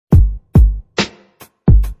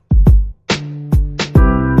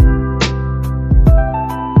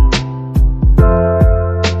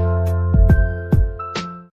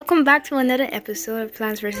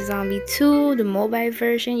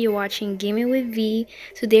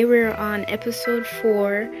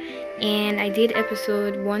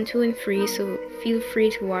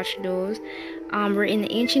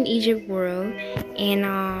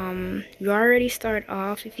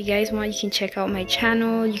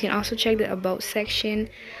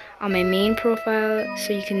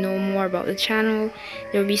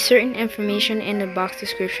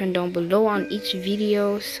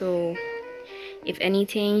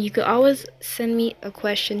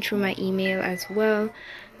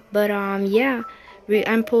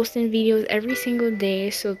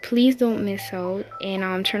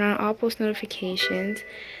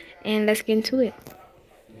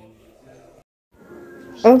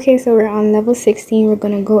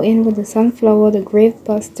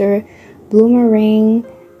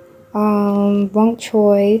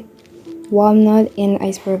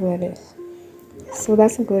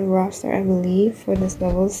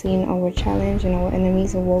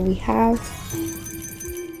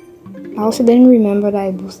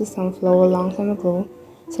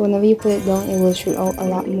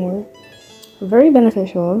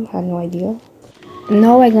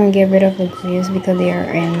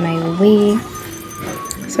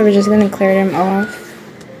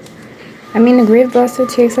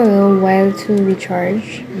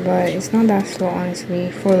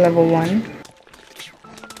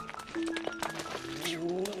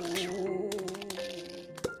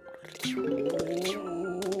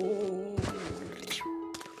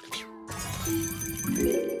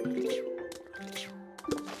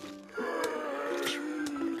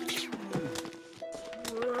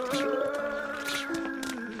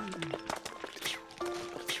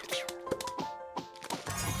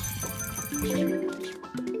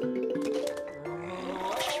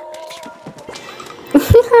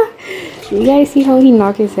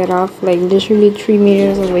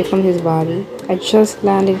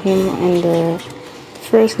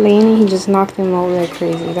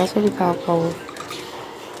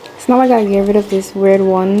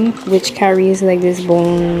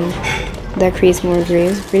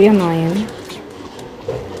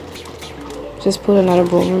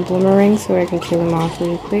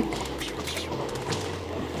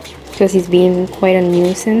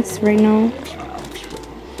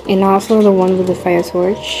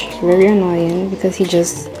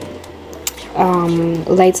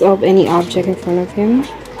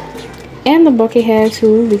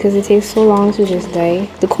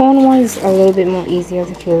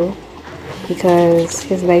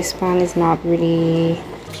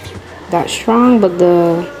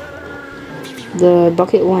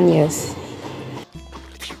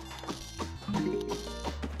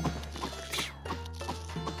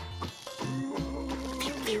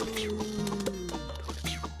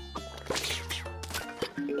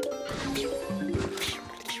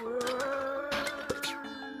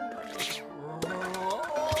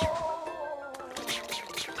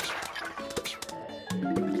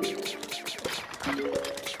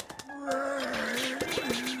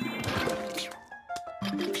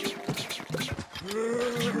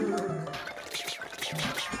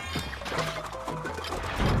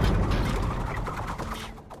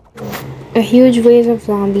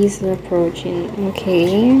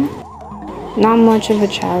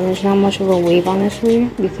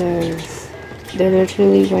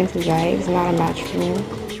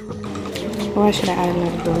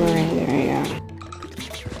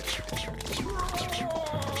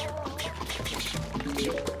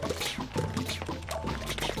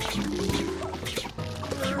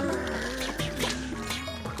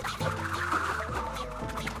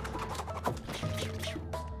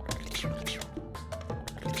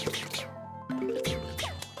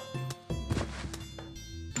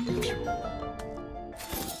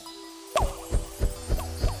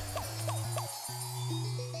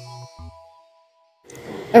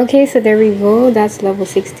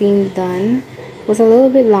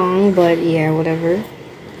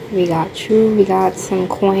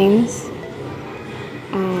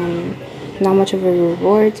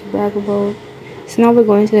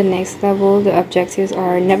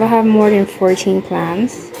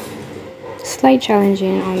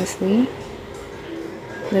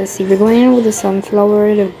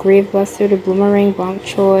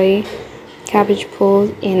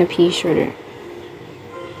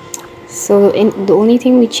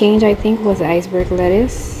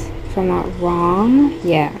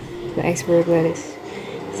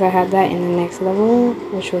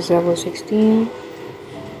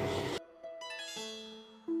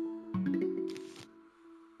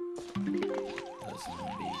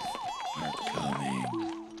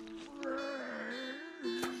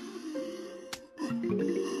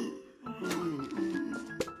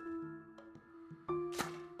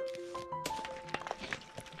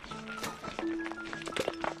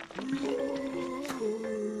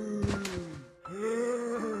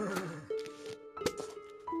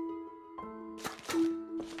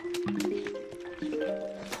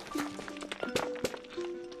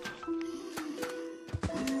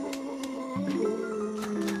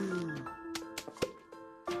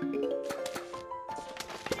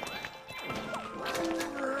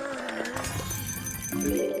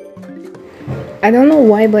I don't know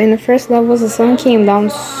why, but in the first levels, the sun came down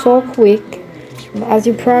so quick. But as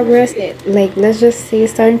you progress, like, let's just say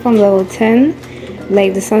starting from level 10,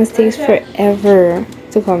 like, the sun takes forever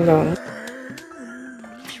to come down.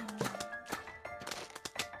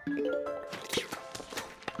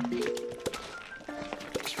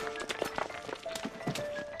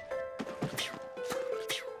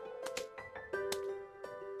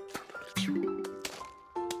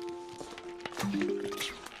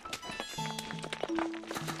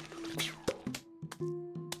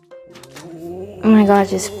 Oh my god, I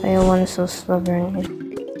just failed one so stubborn.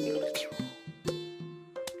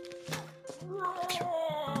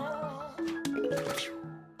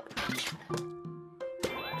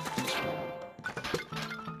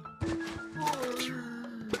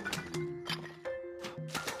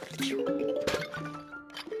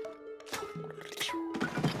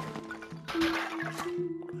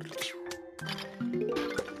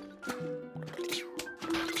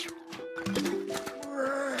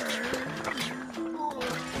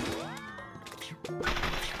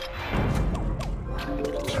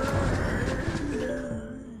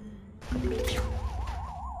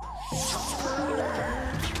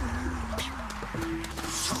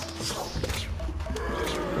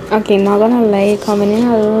 Okay, not gonna lie, coming in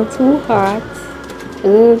a little too hot, a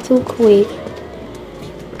little too quick.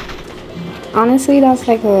 Honestly, that's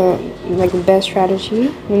like the best strategy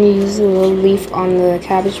when you use a little leaf on the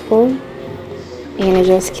cabbage pole, and it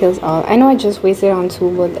just kills all. I know I just wasted on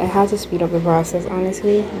 2, but I had to speed up the process.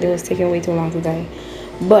 Honestly, it was taking way too long to die.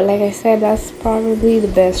 But like I said, that's probably the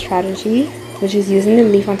best strategy, which is using the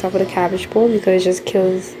leaf on top of the cabbage pole, because it just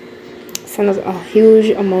kills, send us a huge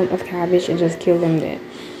amount of cabbage and just kill them dead.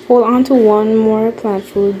 Hold on to one more plant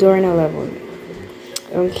food during a level.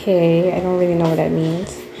 Okay, I don't really know what that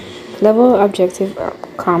means. Level objective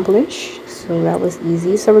accomplished, so that was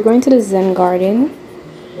easy. So we're going to the Zen garden,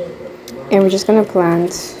 and we're just gonna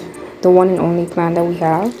plant the one and only plant that we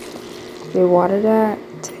have. We water that,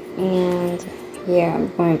 and yeah,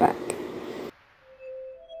 I'm going back.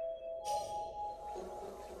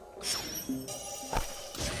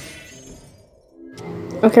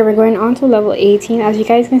 Okay, we're going on to level 18. As you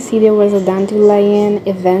guys can see, there was a dandelion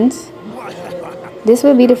event. This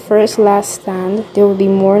will be the first last stand. There will be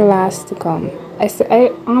more last to come.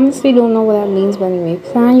 I honestly don't know what that means, but anyway,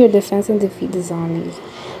 plan your defense and defeat the zombies.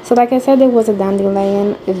 So like I said, there was a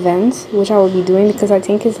dandelion event, which I will be doing because I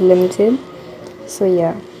think it's limited. So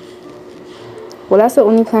yeah. Well, that's the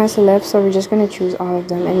only plants left, so we're just going to choose all of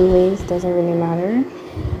them anyways. Doesn't really matter.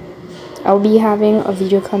 I'll be having a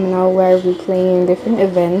video coming out where I'll be playing different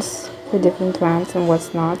events for different plants and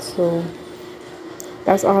what's not. So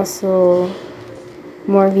that's also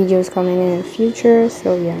more videos coming in the future.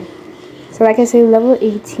 So yeah, so like I say, level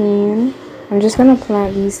 18, I'm just gonna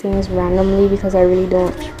plant these things randomly because I really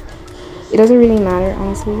don't, it doesn't really matter,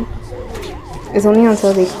 honestly. It's only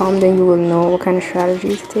until they come then you will know what kind of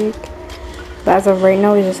strategy to take, but as of right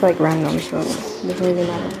now it's just like random, so it doesn't really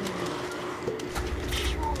matter.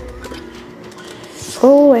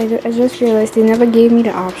 Oh, I just realized they never gave me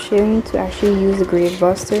the option to actually use the grave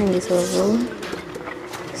buster in this level,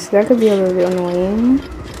 so that could be a little bit annoying.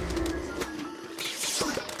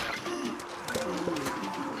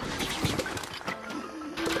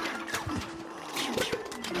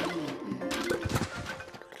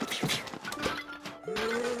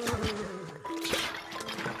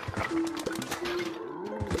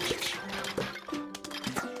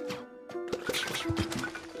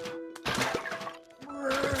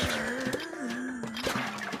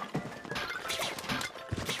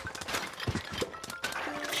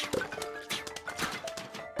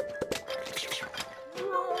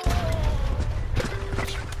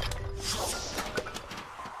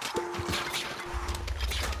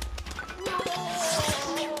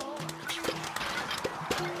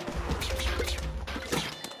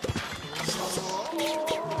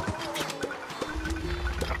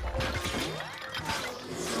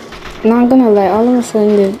 Not gonna lie, all of a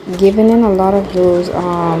sudden they're giving in a lot of those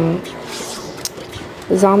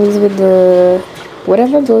zombies with the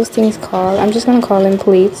whatever those things called. I'm just gonna call them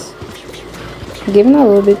plates. Giving a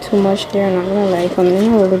little bit too much there, not gonna lie, coming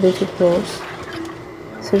in a little bit too close.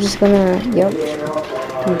 So just gonna, yep,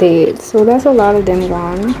 dead. So that's a lot of them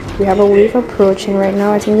gone. We have a wave approaching right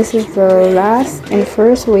now. I think this is the last and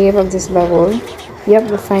first wave of this level. Yep,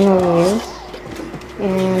 the final wave.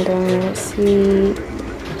 And let's see.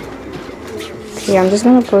 Okay, I'm just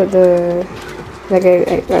gonna put the, like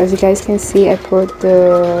as you guys can see, I put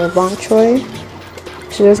the bok choy.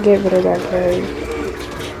 So just get rid of that guy.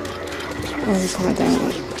 Oh, it's not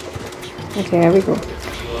done. Okay, there we go.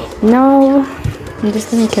 Now I'm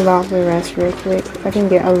just gonna kill off the rest real quick. If I can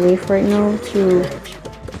get a leaf right now to...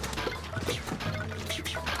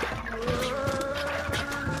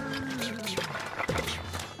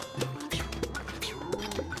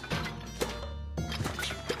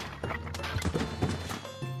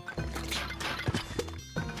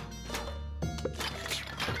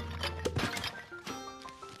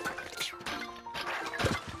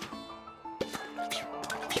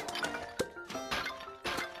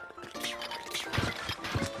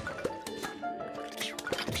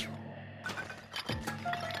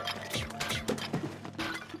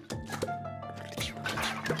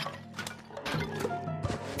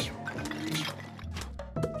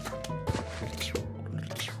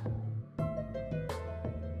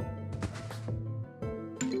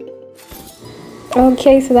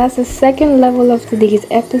 Okay, so that's the second level of today's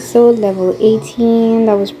episode, level 18.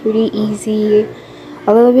 That was pretty easy.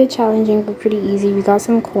 A little bit challenging, but pretty easy. We got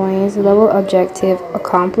some coins. Level objective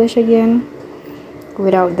accomplished again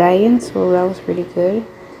without dying, so that was pretty good.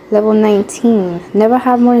 Level 19. Never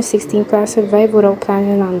have more than 16 plants survive without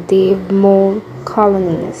planting on Dave Mole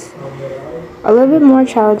colonies. A little bit more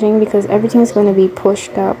challenging because everything's going to be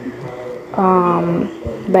pushed up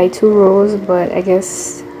by 2 rows, but I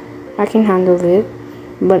guess I can handle it,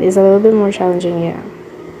 but it's a little bit more challenging, yeah.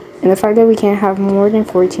 And the fact that we can't have more than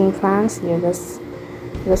 14 plants, yeah, that's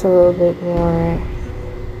a little bit more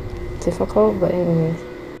difficult, but anyways.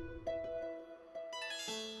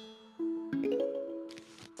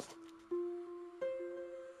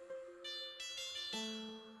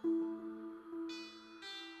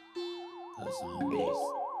 The zombies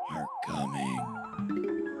are coming.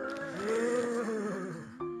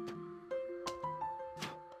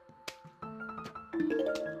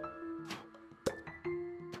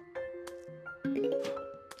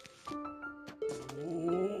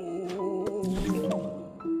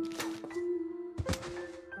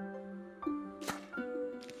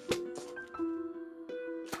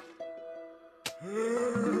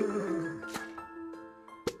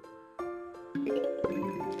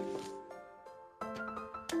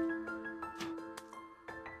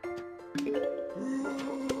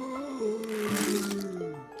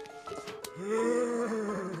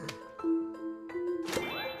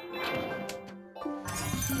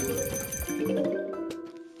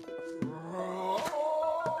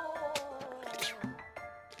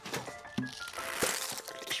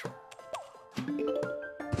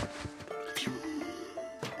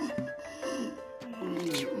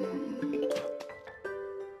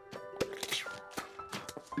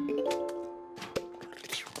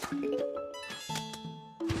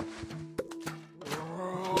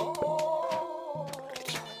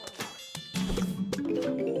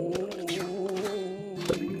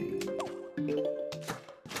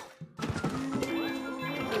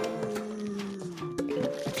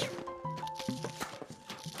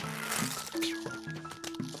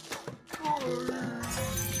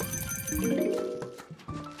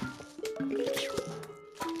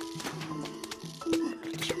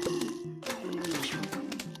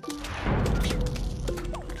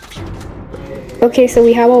 Okay, so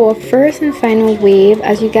we have our first and final wave.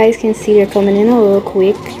 As you guys can see, they're coming in a little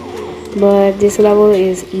quick, but this level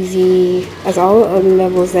is easy as all other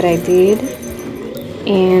levels that I did,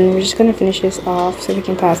 and we're just gonna finish this off so we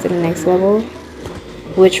can pass to the next level,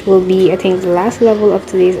 which will be, I think, the last level of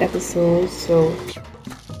today's episode. So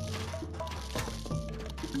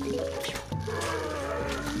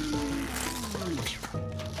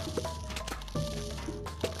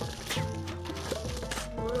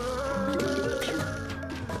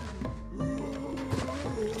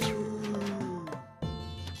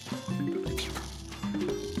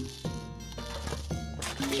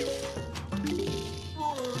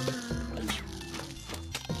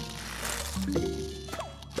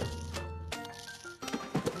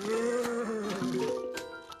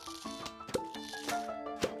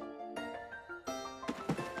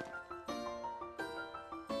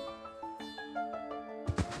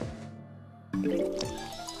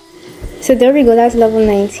So there we go, that's level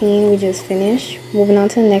 19, we just finished. Moving on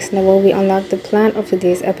to the next level, we unlock the plant of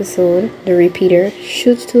today's episode, the repeater.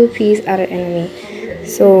 Shoots 2 apiece at an enemy.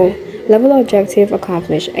 So level objective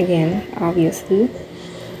accomplished again, obviously.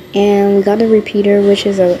 And we got the repeater, which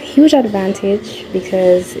is a huge advantage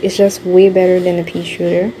because it's just way better than the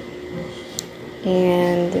Peashooter.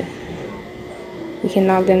 And we can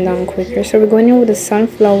knock them down quicker. So we're going in with the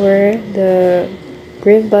sunflower, the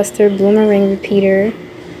grave buster, bloomerang repeater,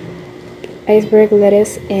 iceberg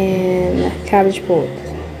lettuce, and cabbage pult.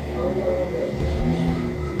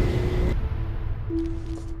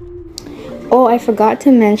 Oh, I forgot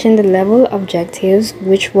to mention the level objectives,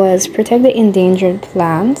 which was protect the endangered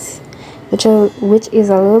plants, which is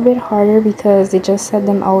a little bit harder because they just set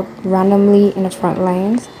them out randomly in the front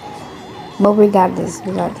lines. But we got this,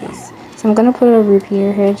 we got this. So I'm gonna put a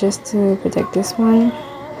repeater here just to protect this one.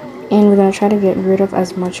 And we're gonna try to get rid of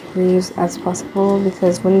as much graves as possible,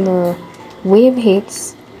 because when the wave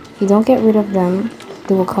hits, if you don't get rid of them,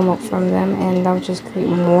 they will come up from them and that will just create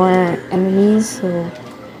more enemies. So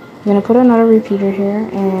I'm gonna put another repeater here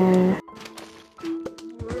and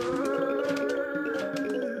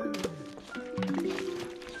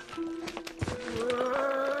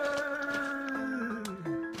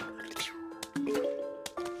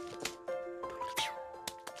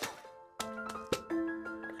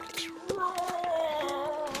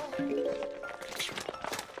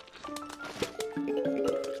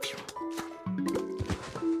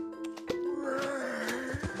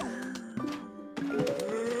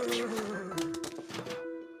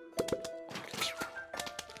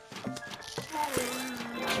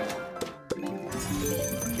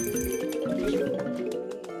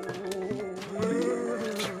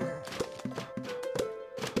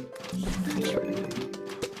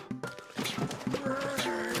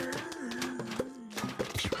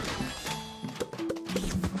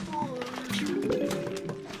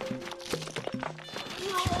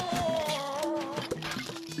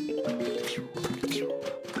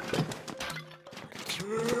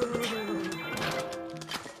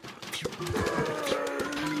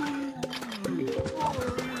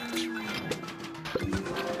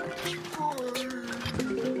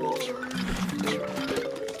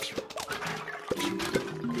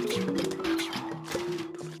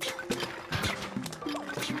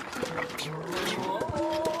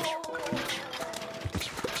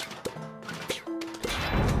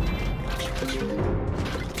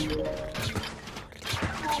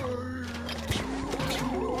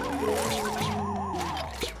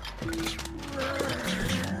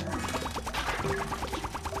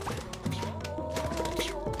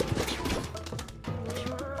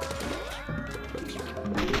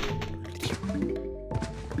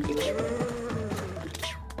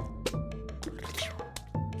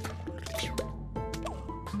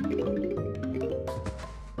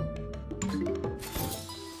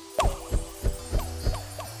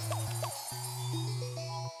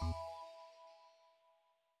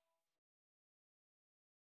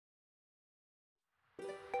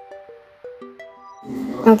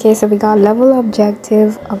okay, so we got level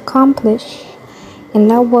objective accomplished, and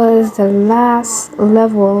that was the last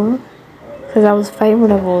level because I was 5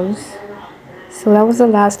 levels. So that was the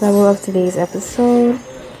last level of today's episode,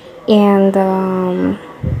 and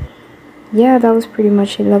yeah, that was pretty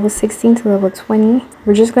much it. Level 16 to level 20.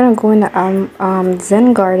 We're just gonna go in the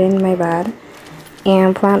Zen garden, my bad,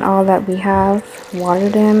 and plant all that we have, water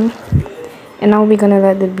them, and now we're gonna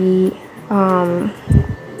let the bee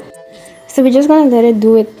so we're just gonna let it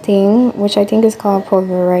do its thing, which I think is called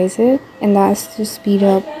pulverize it, and that's to speed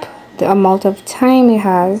up the amount of time it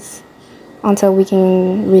has until we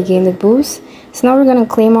can regain the boost. So now we're gonna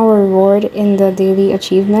claim our reward in the daily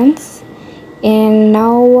achievements, and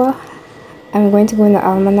now I'm going to go in the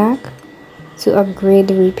almanac to upgrade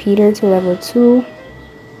the repeater to level 2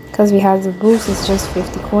 because we have the boost. It's just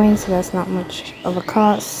 50 coins, so that's not much of a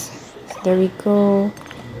cost. So there we go,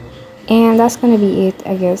 and that's gonna be it,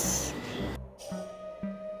 I guess.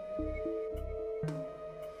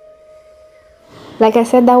 Like I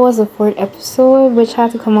said, that was the 4th episode, which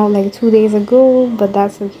had to come out like 2 days ago, but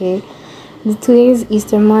that's okay. Today is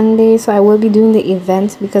Easter Monday, so I will be doing the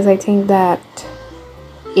event because I think that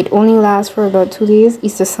it only lasts for about 2 days,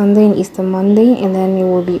 Easter Sunday and Easter Monday, and then it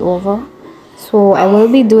will be over. So I will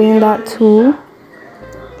be doing that too.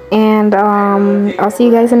 And I'll see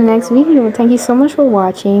you guys in the next video. Thank you so much for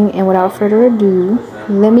watching, and without further ado,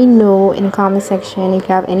 let me know in the comment section if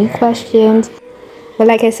you have any questions. But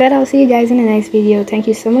like I said, I'll see you guys in the next video. Thank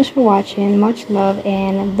you so much for watching. Much love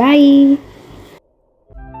and bye.